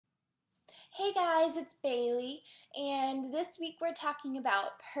Hey guys, it's Bailey, and this week we're talking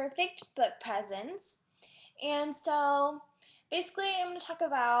about perfect book presents. And so basically, I'm going to talk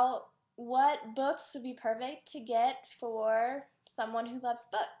about what books would be perfect to get for someone who loves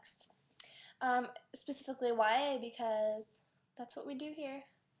books. Specifically YA, because that's what we do here.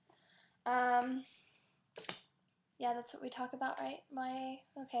 Um, yeah, that's what we talk about, right? YA?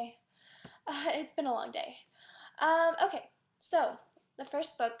 Okay. It's been a long day. Okay, so the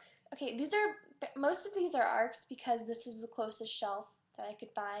first book. Okay, most of these are ARCs because this is the closest shelf that I could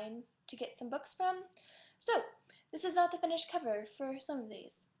find to get some books from. So this is not the finished cover for some of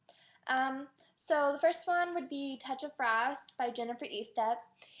these. So the first one would be Touch of Frost by Jennifer Estep,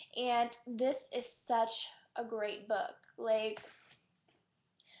 and this is such a great book.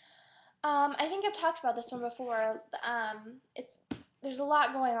 I think I've talked about this one before. There's a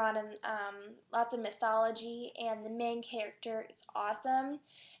lot going on and lots of mythology, and the main character is awesome,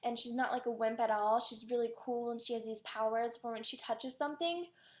 and she's not like a wimp at all. She's really cool, and she has these powers where when she touches something,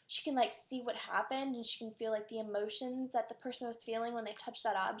 she can like see what happened, and she can feel like the emotions that the person was feeling when they touched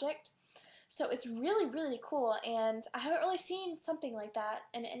that object. So it's really, really cool, and I haven't really seen something like that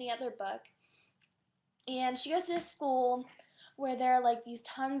in any other book. And she goes to this school where there are like these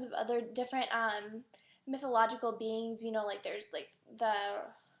tons of other different mythological beings. Like there's like the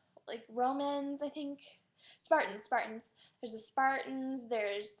Romans, I think, Spartans. There's the Spartans.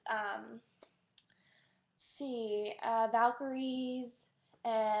 There's see Valkyries,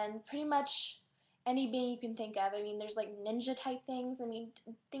 and pretty much any being you can think of. I mean, there's like ninja type things. I mean,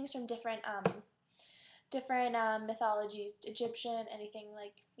 things from different mythologies, Egyptian, anything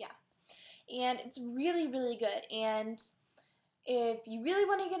like, yeah. And it's really, really good. And if you really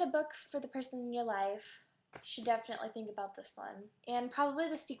want to get a book for the person in your life, you should definitely think about this one. And probably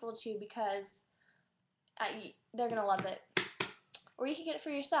the sequel too, because they're going to love it. Or you could get it for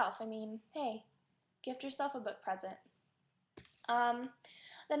yourself. I mean, hey, gift yourself a book present. Um,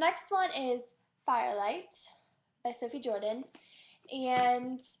 the next one is Firelight by Sophie Jordan.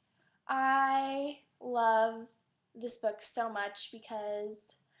 And I love this book so much because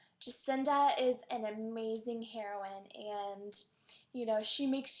Jacinda is an amazing heroine, and she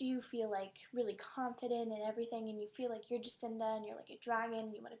makes you feel like really confident and everything, and you feel like you're Jacinda and you're like a dragon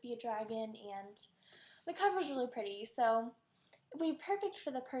and you want to be a dragon, and the cover's really pretty, so it would be perfect for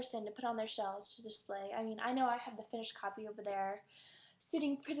the person to put on their shelves to display. I mean, I know I have the finished copy over there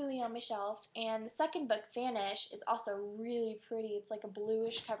sitting prettily on my shelf, and the second book, Vanish, is also really pretty. It's like a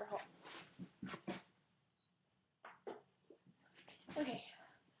bluish cover. Okay,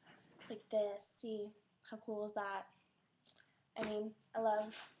 it's like this. See how cool is that? I mean, I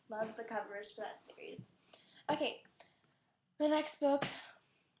love the covers for that series. Okay, the next book,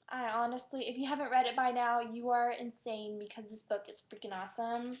 I honestly, if you haven't read it by now, you are insane because this book is freaking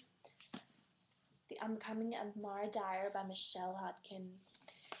awesome. The Unbecoming of Mara Dyer by Michelle Hodkin.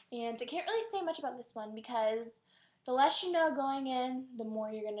 And I can't really say much about this one because the less you know going in, the more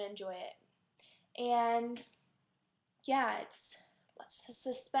you're going to enjoy it. And yeah, it's lots of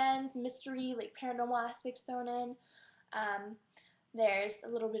suspense, mystery, like paranormal aspects thrown in. Um, there's a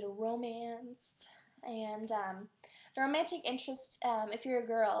little bit of romance, and the romantic interest, if you're a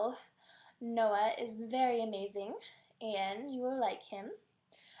girl, Noah is very amazing, and you will like him.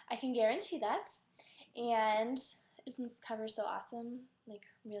 I can guarantee that. And isn't this cover so awesome? Like,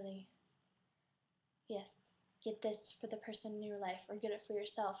 really, yes. Get this for the person in your life, or get it for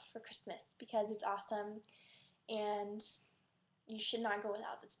yourself for Christmas because it's awesome, and you should not go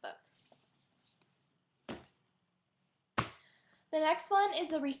without this book. The next one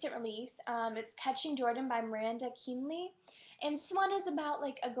is a recent release. It's Catching Jordan by Miranda Keenly. And this one is about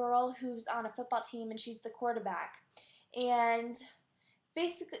like a girl who's on a football team and she's the quarterback. And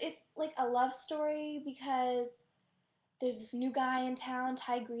basically it's like a love story because there's this new guy in town,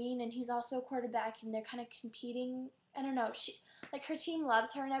 Ty Green, and he's also a quarterback, and they're kind of competing. I don't know. Her team loves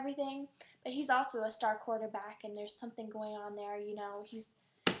her and everything, but he's also a star quarterback, and there's something going on there.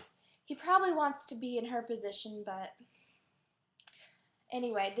 He probably wants to be in her position, but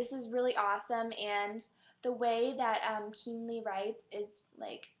anyway, this is really awesome, and the way that Keenly writes is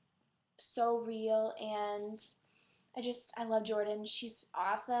like so real, and I love Jordan. She's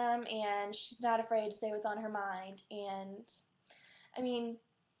awesome, and she's not afraid to say what's on her mind. And I mean,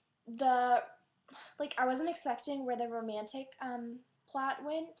 the I wasn't expecting where the romantic plot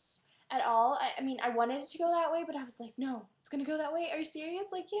went at all. I mean, I wanted it to go that way, but I was like, no, it's gonna go that way. Are you serious?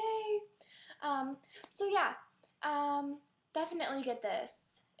 Like, yay! Um, so yeah, um, definitely get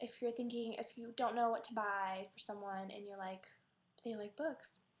this if you don't know what to buy for someone and you're like, they like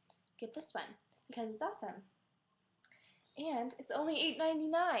books, get this one because it's awesome. And it's only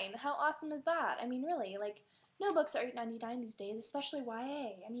 $8.99. How awesome is that? I mean, really, like, no books are $8.99 these days, especially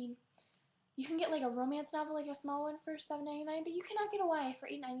YA. I mean, you can get like a romance novel, like a small one, for $7.99, but you cannot get a YA for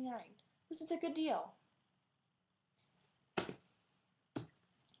 $8.99. This is a good deal.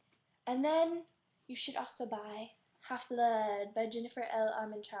 And then you should also buy Half-Blood by Jennifer L.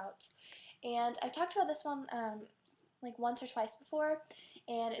 Armentrout. And I've talked about this one like once or twice before,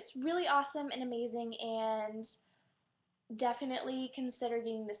 and it's really awesome and amazing, and definitely consider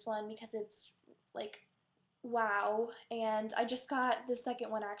getting this one because it's like wow. And I just got the second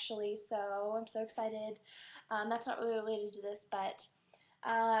one actually, so I'm so excited. That's not really related to this, but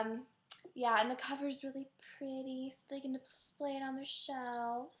yeah, and the cover is really pretty, so they can display it on their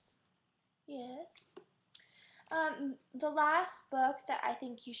shelves. Yes. The last book that I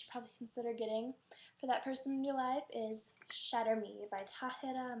think you should probably consider getting for that person in your life is Shatter Me by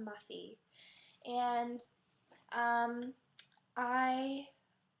Tahira Mafi. And I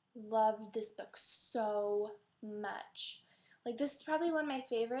loved this book so much. Like, this is probably one of my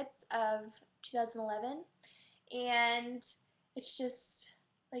favorites of 2011, and it's just,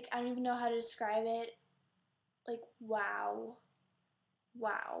 like, I don't even know how to describe it. Like, wow.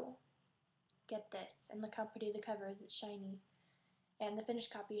 Wow. Get this. And look how pretty the cover is. It's shiny. And the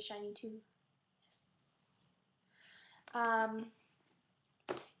finished copy is shiny too. Yes.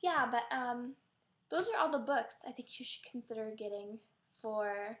 Yeah, but those are all the books I think you should consider getting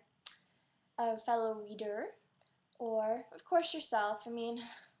for a fellow reader, or of course yourself. I mean,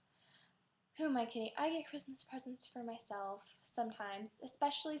 who am I kidding? I get Christmas presents for myself sometimes,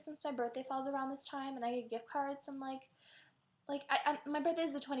 especially since my birthday falls around this time, and I get gift cards. So I'm like my birthday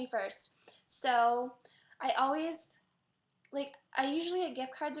is the 21st, so I always I usually get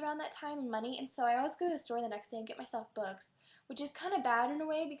gift cards around that time and money, and so I always go to the store the next day and get myself books, which is kind of bad in a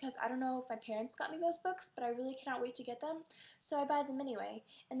way because I don't know if my parents got me those books, but I really cannot wait to get them, so I buy them anyway,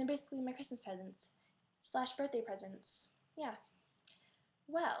 and they're basically my Christmas presents slash birthday presents. Yeah.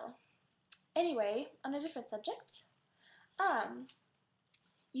 Well, anyway, on a different subject, um,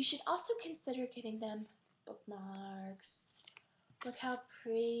 you should also consider getting them bookmarks. Look how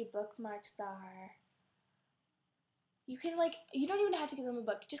pretty bookmarks are. You can you don't even have to give them a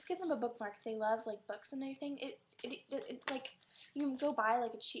book. Just give them a bookmark if they love like books and everything. It like you can go buy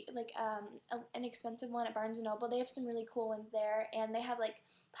like a cheap an expensive one at Barnes and Noble. They have some really cool ones there, and they have like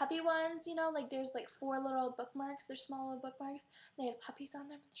puppy ones. You know, like there's like 4 little bookmarks. They're small little bookmarks. They have puppies on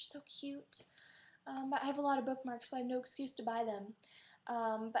them. They're so cute. But I have a lot of bookmarks, so I have no excuse to buy them.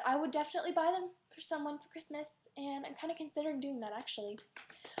 But I would definitely buy them for someone for Christmas, and I'm kind of considering doing that actually.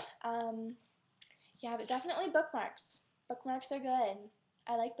 Yeah, but definitely bookmarks. Bookmarks are good.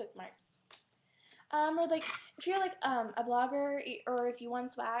 I like bookmarks. Or like if you're like a blogger, or if you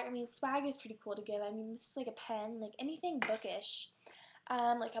want swag. I mean, swag is pretty cool to give. I mean, this is like a pen, like anything bookish.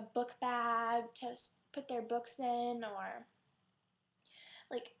 Like a book bag to put their books in, or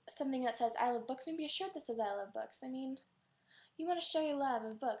like something that says "I love books." Maybe a shirt that says "I love books." I mean, you want to show your love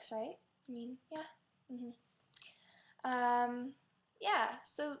of books, right? I mean, yeah. Yeah,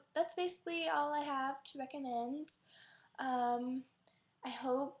 so that's basically all I have to recommend. I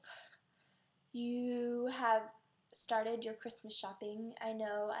hope you have started your Christmas shopping. I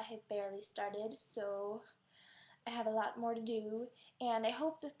know I have barely started, so I have a lot more to do, and I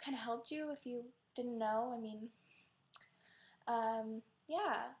hope this kind of helped you if you didn't know. I mean,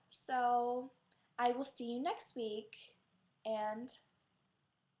 yeah, so I will see you next week, and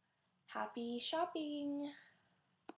happy shopping!